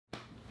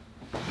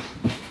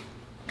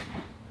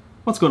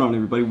What's going on,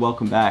 everybody?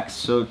 Welcome back.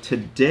 So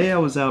today I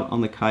was out on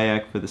the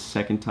kayak for the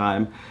second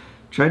time.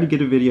 Tried to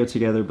get a video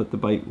together, but the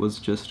bite was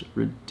just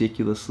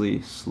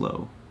ridiculously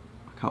slow.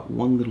 I caught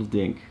one little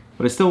dink.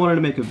 But I still wanted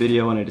to make a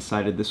video, and I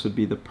decided this would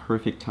be the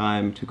perfect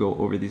time to go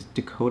over these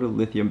Dakota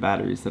Lithium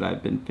batteries that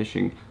I've been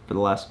fishing for the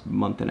last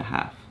month and a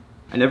half.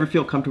 I never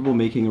feel comfortable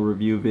making a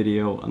review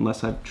video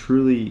unless I've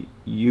truly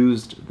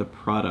used the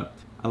product.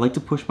 I like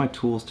to push my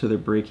tools to their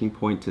breaking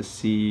point to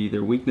see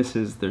their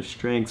weaknesses, their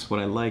strengths,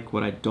 what I like,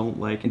 what I don't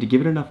like, and to give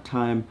it enough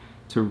time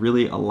to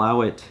really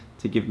allow it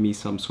to give me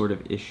some sort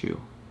of issue.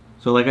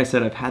 So like I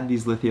said, I've had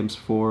these lithiums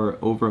for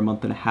over a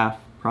month and a half,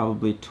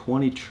 probably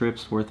 20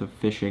 trips worth of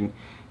fishing,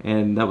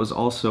 and that was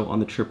also on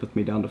the trip with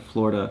me down to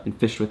Florida and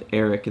fished with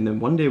Eric, and then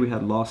one day we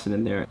had Lawson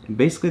in there. And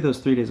basically those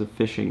 3 days of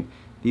fishing,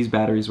 these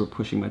batteries were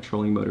pushing my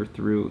trolling motor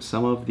through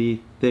some of the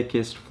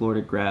thickest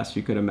Florida grass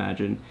you could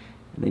imagine.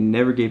 And they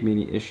never gave me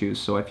any issues,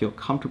 so I feel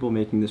comfortable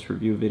making this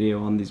review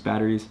video on these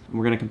batteries. And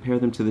we're going to compare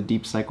them to the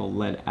deep cycle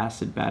lead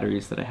acid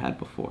batteries that I had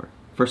before.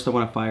 First, I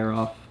want to fire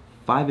off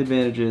 5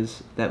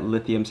 advantages that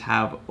lithiums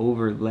have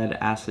over lead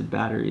acid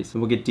batteries,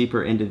 and we'll get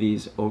deeper into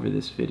these over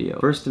this video.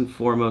 First and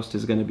foremost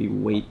is going to be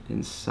weight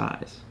and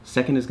size.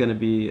 Second is going to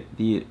be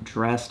the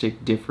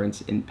drastic difference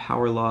in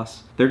power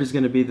loss. Third is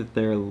going to be that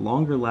they're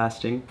longer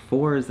lasting.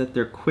 4 is that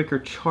they're quicker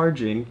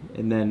charging,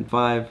 and then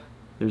 5,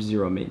 there's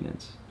zero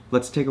maintenance.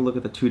 Let's take a look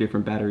at the 2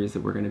 different batteries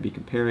that we're going to be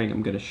comparing.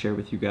 I'm going to share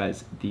with you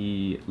guys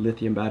the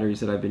lithium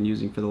batteries that I've been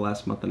using for the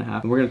last month and a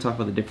half, and we're going to talk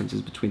about the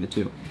differences between the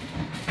two.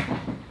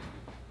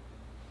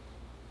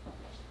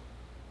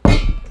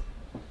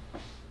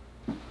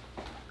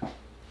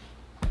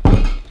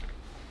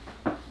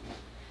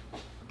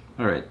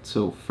 Alright,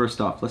 so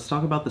first off, let's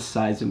talk about the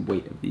size and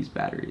weight of these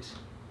batteries.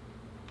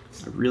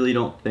 I really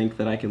don't think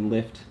that I can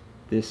lift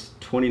this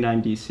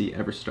 29DC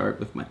Everstart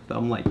with my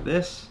thumb like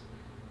this,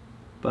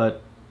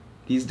 but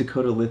these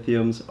Dakota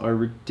Lithiums are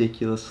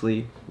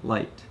ridiculously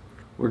light.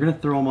 We're gonna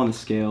throw them on the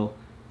scale,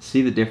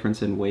 see the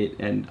difference in weight,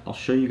 and I'll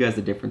show you guys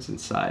the difference in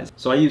size.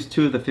 So I use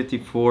 2 of the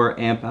 54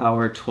 amp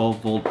hour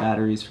 12 volt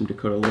batteries from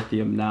Dakota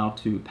Lithium now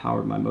to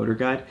power my motor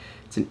guide.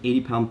 It's an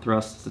 80 pound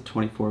thrust, it's a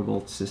 24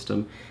 volt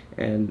system,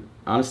 and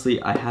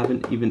honestly I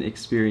haven't even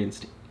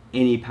experienced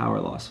any power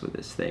loss with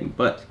this thing.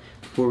 But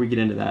before we get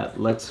into that,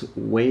 let's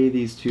weigh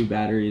these 2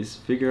 batteries,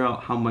 figure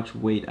out how much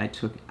weight I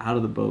took out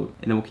of the boat,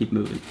 and then we'll keep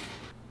moving.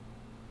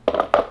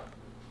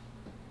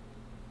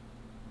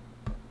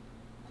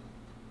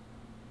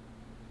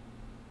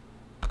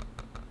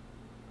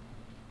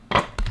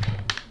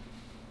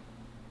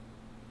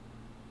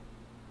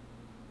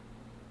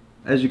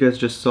 As you guys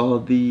just saw,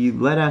 the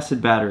lead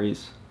acid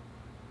batteries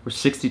were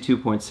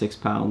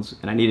 62.6 pounds,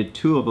 and I needed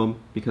 2 of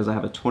them because I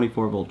have a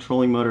 24 volt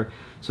trolling motor,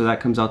 so that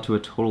comes out to a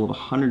total of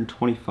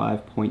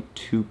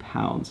 125.2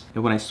 pounds.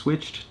 And when I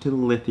switched to the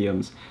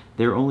lithiums,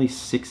 they're only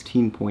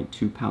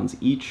 16.2 pounds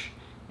each,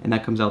 and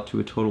that comes out to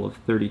a total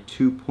of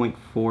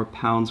 32.4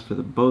 pounds for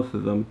the both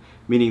of them,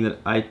 meaning that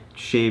I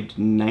shaved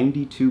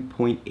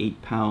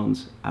 92.8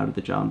 pounds out of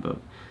the John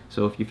boat.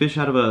 So if you fish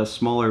out of a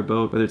smaller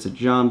boat, whether it's a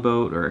John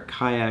boat or a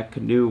kayak,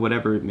 canoe,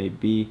 whatever it may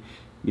be,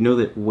 you know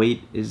that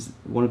weight is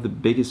one of the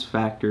biggest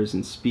factors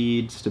in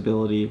speed,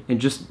 stability,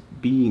 and just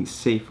being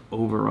safe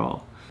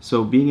overall.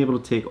 So being able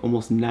to take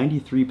almost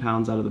 93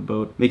 pounds out of the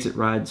boat makes it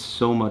ride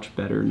so much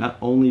better. Not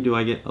only do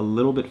I get a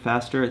little bit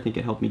faster, I think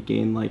it helped me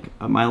gain like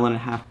a mile and a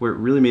half. Where it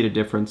really made a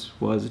difference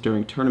was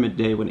during tournament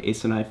day when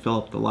Ace and I fill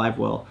up the live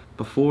well.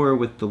 Before,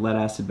 with the lead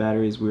acid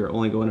batteries, we were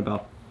only going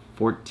about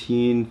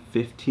 14,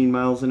 15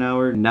 miles an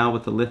hour. Now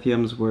with the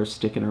lithiums, we're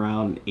sticking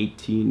around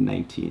 18,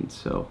 19.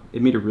 So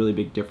it made a really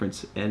big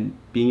difference, and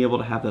being able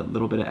to have that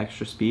little bit of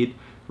extra speed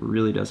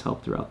really does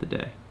help throughout the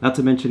day. Not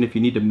to mention, if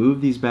you need to move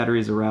these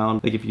batteries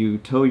around, like if you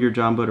tow your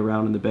John boat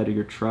around in the bed of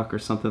your truck or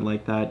something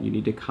like that, you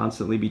need to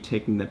constantly be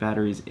taking the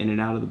batteries in and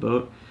out of the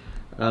boat.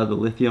 The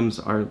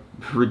lithiums are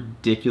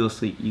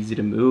ridiculously easy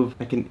to move.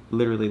 I can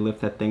literally lift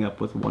that thing up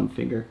with 1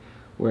 finger,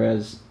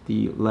 whereas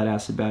the lead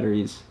acid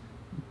batteries,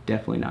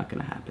 definitely not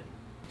going to happen.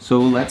 So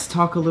let's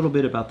talk a little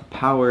bit about the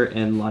power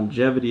and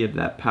longevity of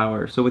that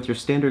power. So with your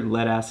standard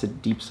lead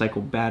acid deep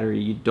cycle battery,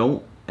 you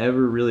don't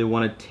ever really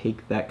want to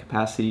take that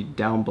capacity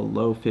down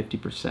below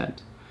 50%.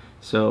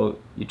 So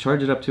you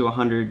charge it up to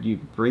 100, you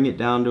bring it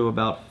down to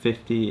about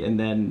 50, and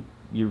then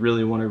you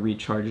really want to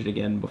recharge it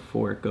again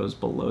before it goes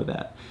below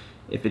that.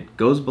 If it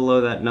goes below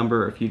that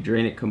number, or if you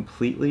drain it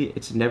completely,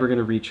 it's never going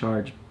to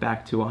recharge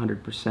back to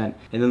 100%. And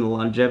then the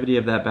longevity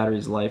of that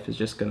battery's life is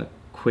just going to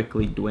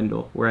quickly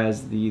dwindle.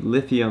 Whereas the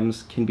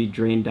lithiums can be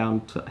drained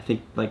down to, I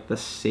think like the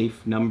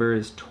safe number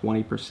is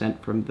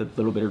 20% from the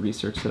little bit of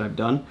research that I've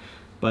done.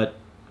 But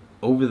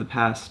over the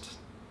past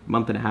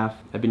month and a half,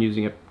 I've been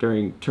using it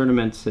during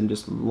tournaments and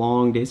just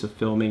long days of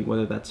filming,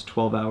 whether that's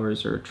 12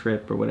 hours or a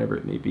trip or whatever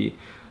it may be.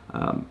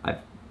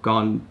 I've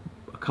gone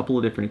a couple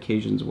of different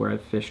occasions where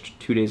I've fished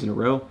 2 days in a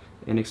row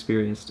and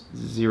experienced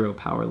 0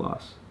 power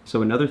loss.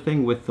 So another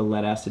thing with the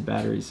lead acid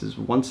batteries is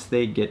once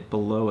they get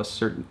below a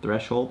certain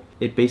threshold,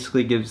 it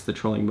basically gives the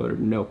trolling motor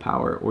no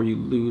power, or you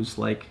lose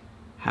like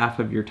half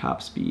of your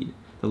top speed.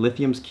 The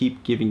lithiums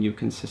keep giving you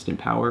consistent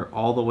power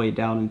all the way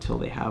down until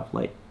they have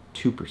like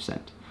 2%.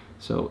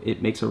 So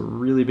it makes a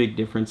really big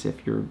difference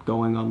if you're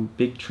going on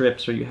big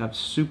trips or you have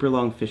super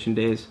long fishing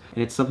days,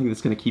 and it's something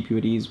that's going to keep you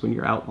at ease when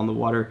you're out on the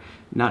water,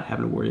 not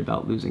having to worry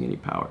about losing any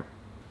power.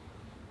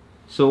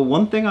 So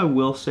one thing I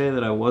will say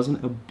that I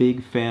wasn't a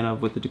big fan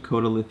of with the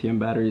Dakota lithium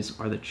batteries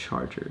are the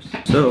chargers.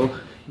 So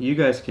you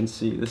guys can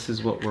see this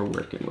is what we're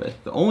working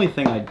with. The only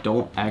thing I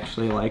don't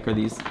actually like are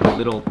these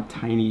little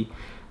tiny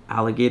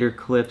alligator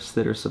clips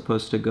that are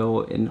supposed to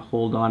go and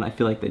hold on. I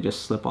feel like they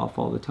just slip off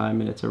all the time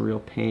and it's a real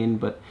pain,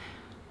 but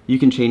you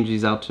can change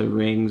these out to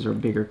rings or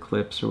bigger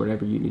clips or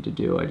whatever you need to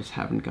do. I just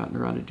haven't gotten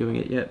around to doing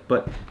it yet.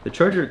 But the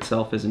charger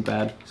itself isn't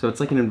bad. So it's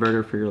like an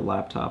inverter for your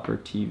laptop or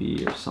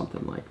TV or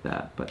something like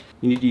that. But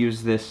you need to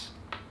use this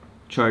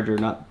charger,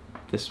 not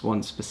this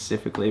one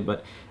specifically,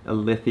 but a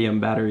lithium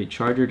battery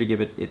charger to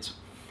give it its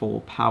full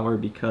power,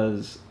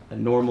 because a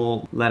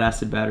normal lead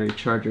acid battery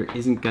charger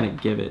isn't going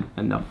to give it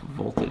enough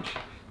voltage.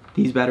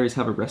 These batteries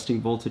have a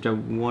resting voltage. I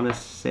want to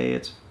say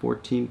it's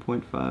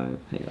 14.5.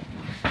 Hang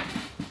on.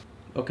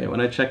 Okay,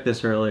 when I checked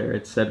this earlier,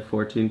 it said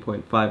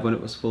 14.5 when it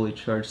was fully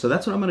charged. So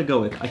that's what I'm going to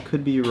go with. I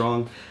could be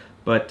wrong,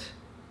 but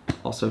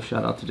also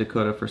shout out to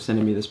Dakota for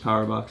sending me this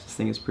power box. This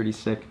thing is pretty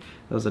sick.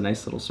 That was a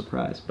nice little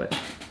surprise. But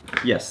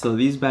yes, so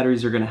these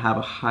batteries are going to have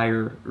a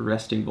higher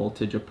resting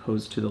voltage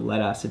opposed to the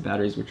lead acid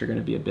batteries, which are going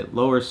to be a bit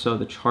lower. So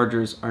the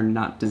chargers are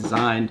not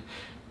designed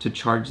to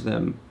charge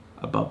them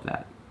above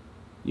that.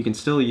 You can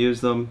still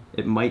use them.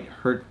 It might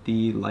hurt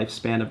the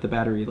lifespan of the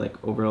battery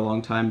like over a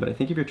long time, but I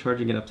think if you're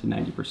charging it up to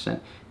 90%,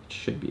 it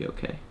should be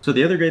okay. So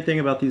the other great thing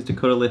about these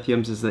Dakota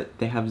lithiums is that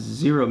they have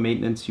zero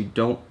maintenance. You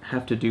don't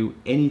have to do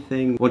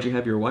anything. Once you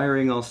have your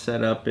wiring all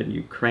set up and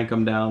you crank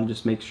them down,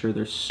 just make sure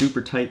they're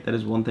super tight. That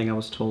is one thing I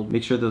was told.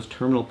 Make sure those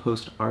terminal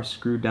posts are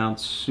screwed down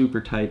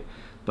super tight,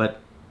 but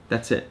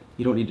that's it.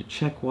 You don't need to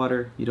check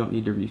water. You don't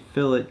need to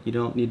refill it. You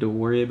don't need to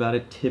worry about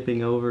it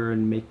tipping over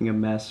and making a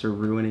mess or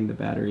ruining the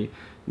battery.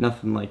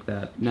 Nothing like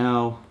that.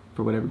 Now,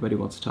 for what everybody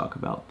wants to talk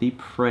about, the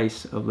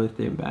price of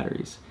lithium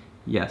batteries.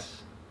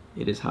 Yes,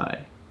 it is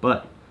high,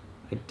 but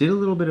I did a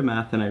little bit of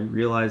math and I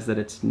realized that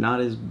it's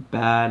not as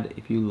bad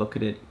if you look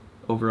at it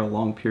over a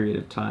long period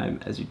of time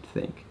as you'd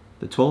think.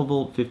 The 12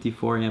 volt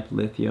 54 amp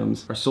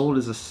lithiums are sold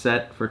as a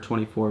set for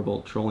 24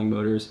 volt trolling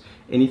motors,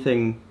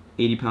 anything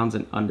 80 pounds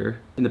and under.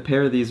 And the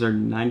pair of these are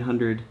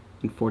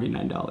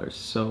 $949.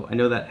 So I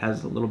know that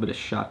has a little bit of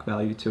shock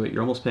value to it.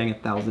 You're almost paying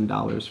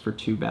 $1,000 for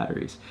 2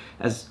 batteries,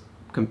 as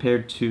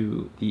compared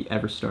to the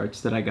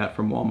Everstarts that I got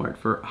from Walmart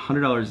for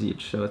 $100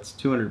 each, so it's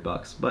 200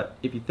 bucks. But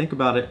if you think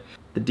about it,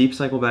 the deep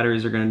cycle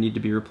batteries are going to need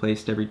to be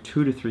replaced every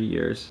 2 to 3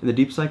 years. And the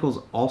deep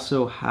cycles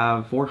also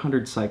have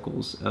 400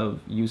 cycles of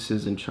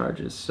uses and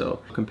charges.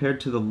 So compared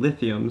to the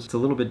lithiums, it's a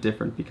little bit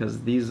different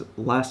because these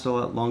last a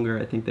lot longer.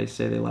 I think they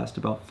say they last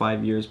about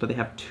 5 years, but they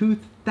have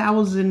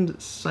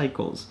 2,000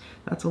 cycles.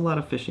 That's a lot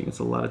of fishing. It's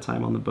a lot of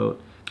time on the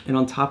boat. And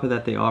on top of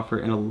that, they offer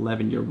an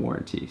 11-year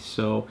warranty.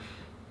 So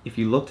if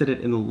you looked at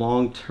it in the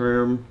long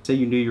term, say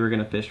you knew you were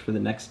going to fish for the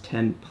next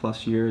 10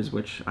 plus years,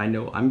 which I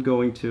know I'm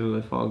going to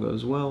if all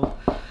goes well,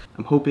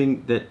 I'm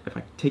hoping that if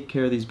I take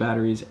care of these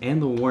batteries and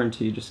the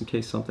warranty, just in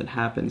case something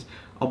happens,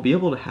 I'll be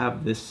able to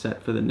have this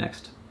set for the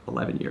next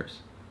 11 years.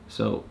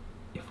 So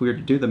if we were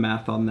to do the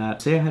math on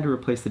that, say I had to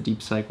replace the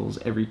deep cycles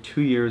every 2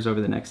 years over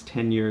the next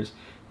 10 years,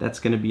 that's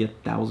going to be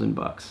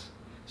 $1,000.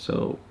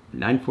 So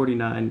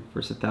 $949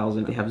 versus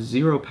 $1,000. They have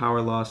zero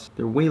power loss.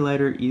 They're way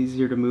lighter,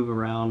 easier to move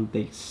around.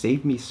 They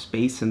save me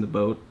space in the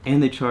boat,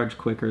 and they charge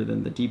quicker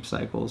than the deep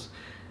cycles.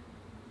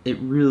 It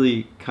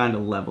really kind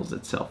of levels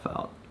itself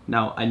out.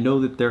 Now, I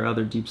know that there are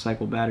other deep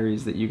cycle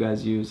batteries that you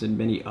guys use and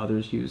many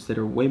others use that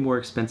are way more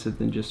expensive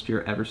than just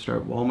your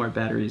Everstart Walmart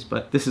batteries,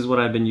 but this is what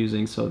I've been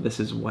using, so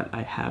this is what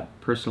I have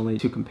personally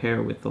to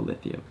compare with the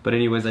lithium. But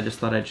anyways, I just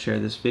thought I'd share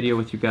this video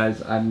with you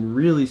guys. I'm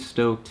really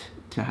stoked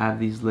to have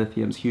these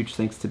lithiums. Huge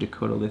thanks to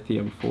Dakota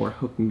Lithium for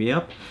hooking me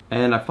up.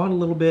 And I fought a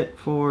little bit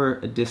for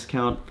a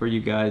discount for you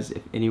guys.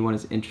 If anyone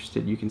is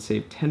interested, you can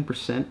save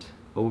 10%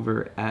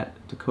 over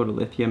at Dakota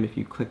Lithium. If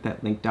you click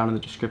that link down in the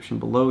description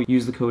below,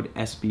 use the code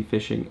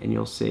SBFishing and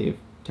you'll save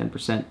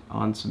 10%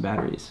 on some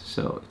batteries.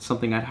 So it's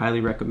something I'd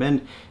highly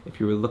recommend. If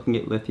you were looking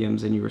at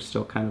lithiums and you were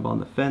still kind of on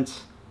the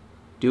fence,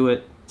 do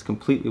it. It's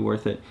completely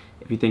worth it.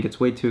 If you think it's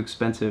way too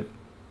expensive,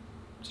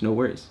 it's no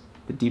worries.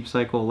 The deep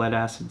cycle lead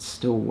acids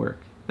still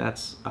work.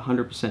 That's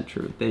 100%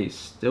 true. They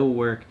still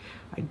work.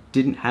 I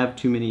didn't have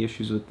too many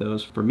issues with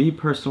those. For me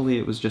personally,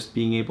 it was just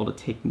being able to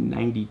take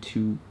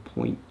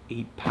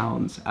 92.8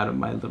 pounds out of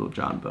my little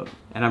John boat.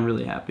 And I'm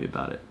really happy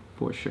about it,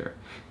 for sure.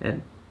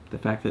 And the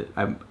fact that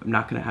I'm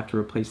not gonna have to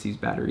replace these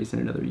batteries in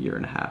another year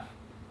and a half.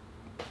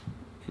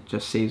 It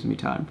just saves me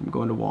time from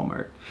going to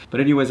Walmart.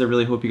 But anyways, I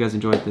really hope you guys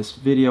enjoyed this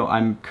video.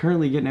 I'm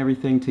currently getting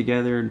everything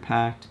together and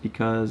packed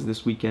because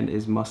this weekend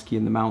is Musky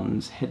in the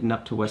mountains, heading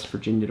up to West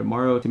Virginia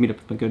tomorrow to meet up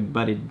with my good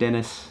buddy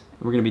Dennis.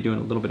 We're gonna be doing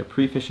a little bit of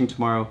pre-fishing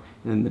tomorrow,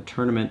 and then the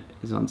tournament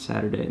is on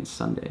Saturday and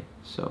Sunday.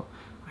 So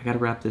I I gotta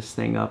wrap this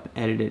thing up,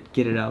 edit it,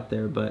 get it out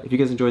there. But if you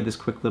guys enjoyed this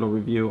quick little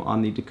review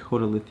on the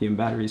Dakota lithium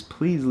batteries,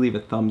 please leave a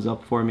thumbs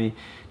up for me.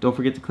 Don't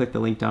forget to click the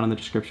link down in the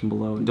description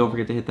below, and don't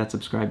forget to hit that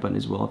subscribe button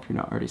as well if you're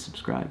not already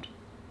subscribed.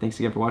 Thanks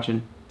again for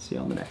watching. See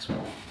you on the next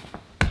one.